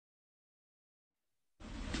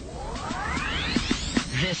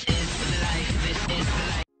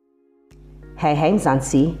Hey,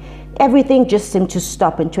 Mzansi. Everything just seemed to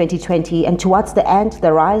stop in 2020, and towards the end,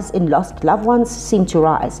 the rise in lost loved ones seemed to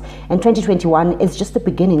rise. And 2021 is just the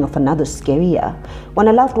beginning of another scary year. When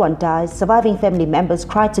a loved one dies, surviving family members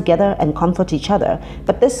cry together and comfort each other.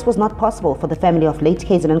 But this was not possible for the family of late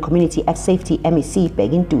KZN Community F Safety MEC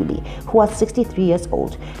BHEKI Ntuli, who was 63 years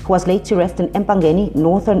old, who was laid to rest in Empangeni,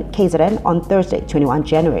 Northern KZN on Thursday, 21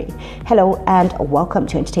 January. Hello and welcome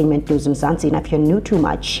to Entertainment News Mzansi. And if you're new to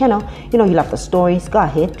my channel, you know you love the stories, go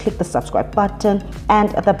ahead, click the subscribe button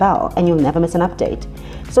and the bell and you'll never miss an update.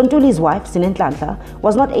 So Ntuli's wife, Sinenhlanhla,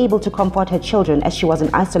 was not able to comfort her children as she was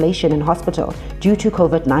in isolation in hospital due to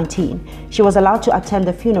COVID-19. She was allowed to attend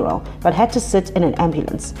the funeral but had to sit in an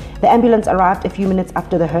ambulance. The ambulance arrived a few minutes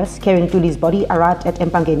after the hearse carrying Ntuli's body arrived at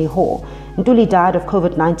Empangeni Hall. Ntuli died of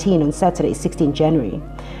COVID-19 on Saturday, 16 January.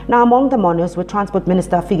 Now, among the mourners were Transport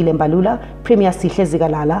Minister Fikile Mbalula, Premier Sihle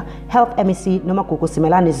Zikalala, Health MEC Nomagugu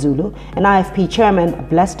Simelane Zulu, and IFP Chairman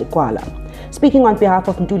Blessed Kwala. Speaking on behalf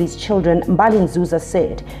of Ntuli's children, Mbali Nzuza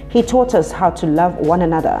said, "He taught us how to love one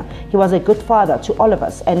another. He was a good father to all of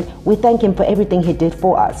us, and we thank him for everything he did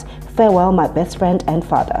for us. Farewell, my best friend and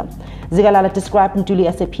father." Zikalala described Ntuli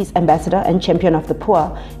as a peace ambassador and champion of the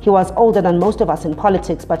poor. He was older than most of us in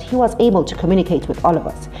politics, but he was able to communicate with all of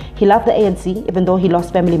us. He loved the ANC, even though he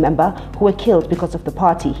lost family members who were killed because of the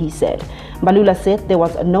party, he said. Mbalula said there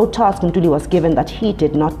was no task Ntuli was given that he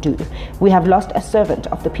did not do. "We have lost a servant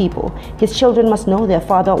of the people. His children must know their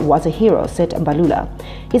father was a hero," said Mbalula.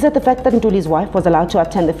 He said the fact that Ntuli's wife was allowed to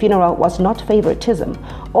attend the funeral was not favoritism.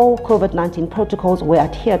 All COVID-19 protocols were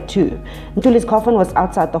adhered to. Ntuli's coffin was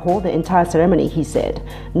outside the hall the entire ceremony, he said.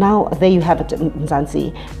 Now, there you have it,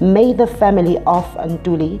 Mzansi. May the family of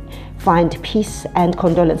Ntuli find peace and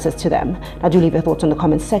condolences to them. Now, do leave your thoughts in the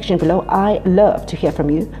comment section below. I love to hear from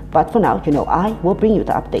you. But for now, you know I will bring you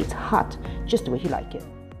the updates hot, just the way you like it.